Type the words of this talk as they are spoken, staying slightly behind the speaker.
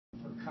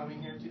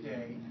coming here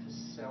today to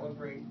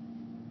celebrate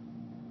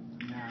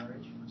the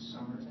marriage of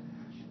Summers and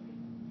Ashley.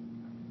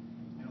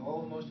 And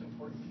all the most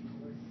important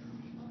people are here.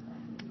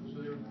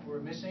 Those who are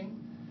missing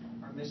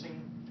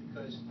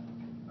because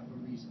of a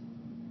reason.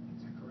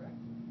 Is that correct?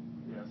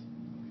 Yes.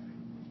 Okay.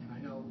 And I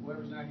know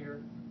whoever's not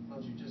here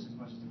loves you just as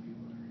much as the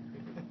people that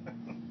are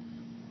here.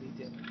 We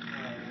did.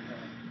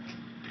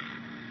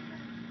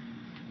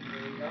 You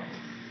ready to go?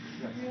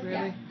 Yes.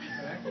 Really?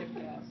 Okay.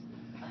 Yes.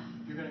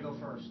 You're going to go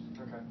first.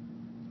 Okay.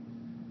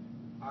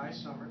 I,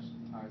 Summers,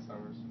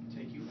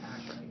 take you,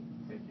 Ashley,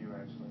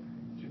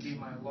 to be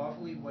my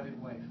lawfully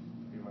wedded wife,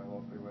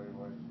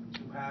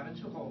 to have and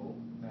to hold,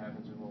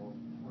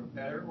 for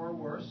better or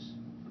worse,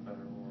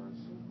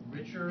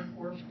 richer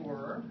or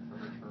poorer,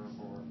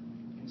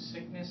 in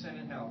sickness and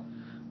in health,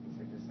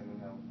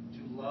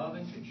 to love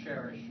and to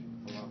cherish,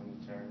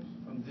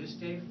 from this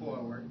day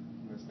forward,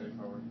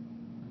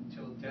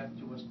 until death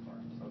do us part.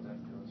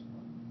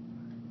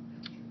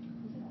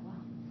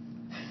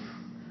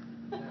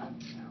 Now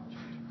it's your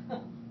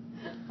turn.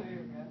 There you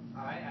go. I,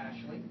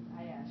 Ashley, I,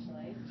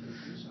 Ashley, take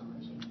you,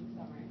 Summers,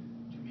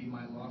 to be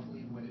my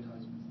lawfully wedded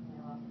husband,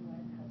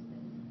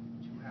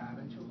 to have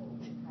and to hold,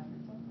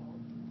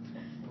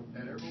 for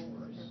better or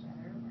worse,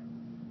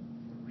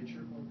 for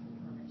richer or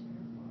poorer,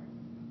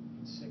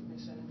 in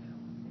sickness and in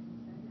health,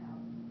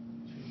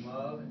 to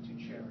love and to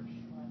cherish,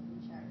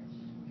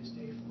 from this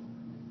day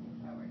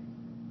forward,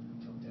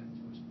 until death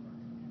do us part.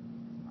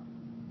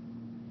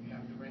 You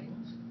have the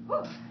rings.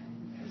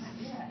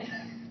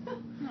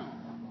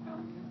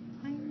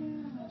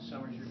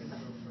 Summers, you're going to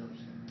go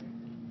first.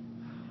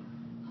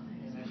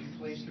 And as you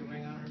place the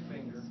ring on her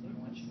finger, I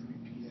want you to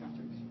repeat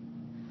after me.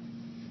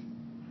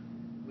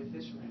 With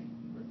this ring,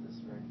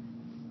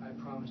 I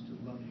promise to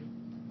love you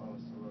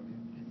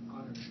and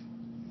honor you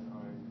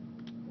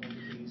all the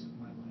days of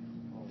my life.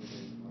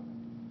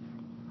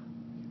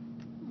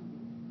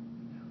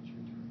 Now it's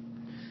your turn.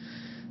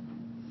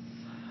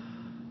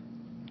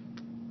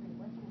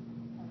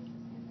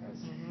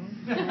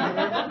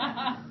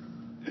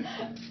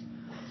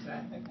 What's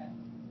that? Okay.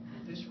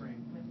 With this ring,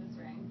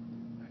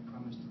 I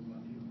promise to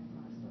love you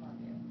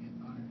and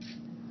honor you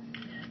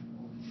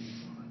all the days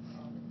of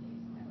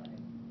my life.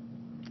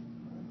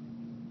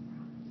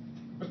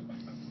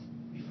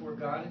 Before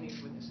God and these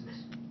witnesses,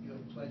 you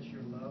have pledged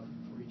your love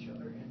for each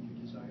other and your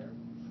desire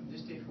from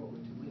this day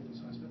forward to live as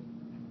husband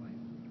and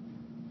wife.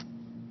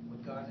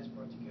 What God has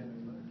brought together,